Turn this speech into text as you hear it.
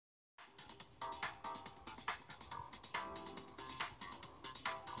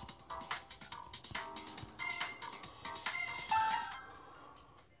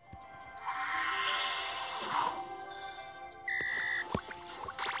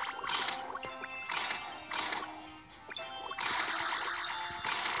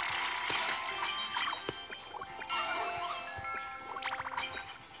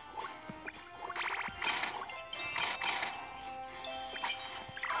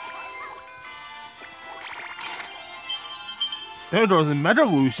There goes a Meta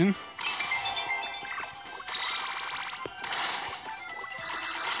Evolution.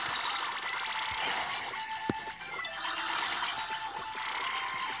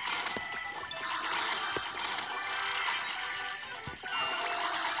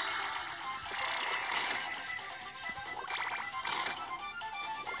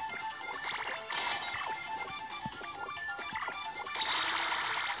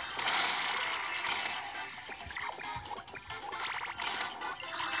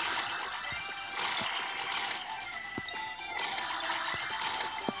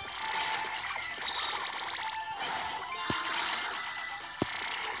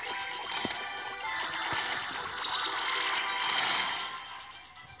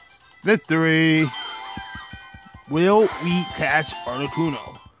 Victory! Will we catch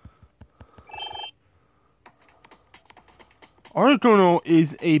Articuno? Articuno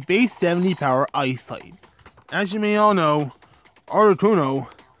is a base 70 power ice type. As you may all know, Articuno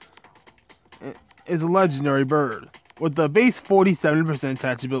is a legendary bird with a base 47%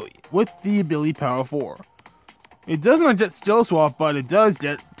 catchability with the ability Power 4. It does not get Skill Swap, but it does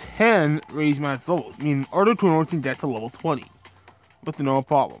get 10 raised max levels, meaning Articuno can get to level 20 with no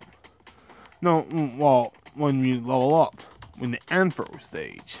problem. No, well, when you level up in the Anthro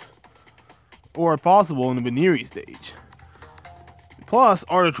stage, or possible in the Veneri stage. Plus,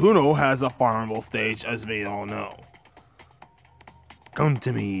 Articuno has a farmable stage, as we all know. Come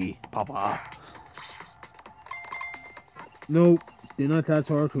to me, Papa. Nope, did not touch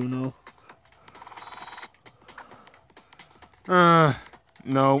Articuno.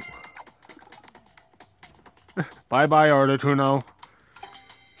 Nope. Bye-bye, Articuno.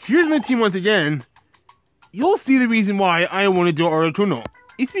 Here's my team once again. You'll see the reason why I want to do Articuno.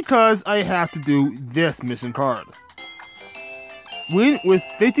 It's because I have to do this mission card. Win with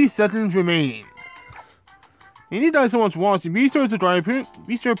 50 seconds remaining. Thank you guys so much for watching. Be sure to subscribe.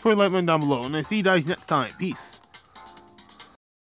 Be sure to put a like button down below. And I see you guys next time. Peace.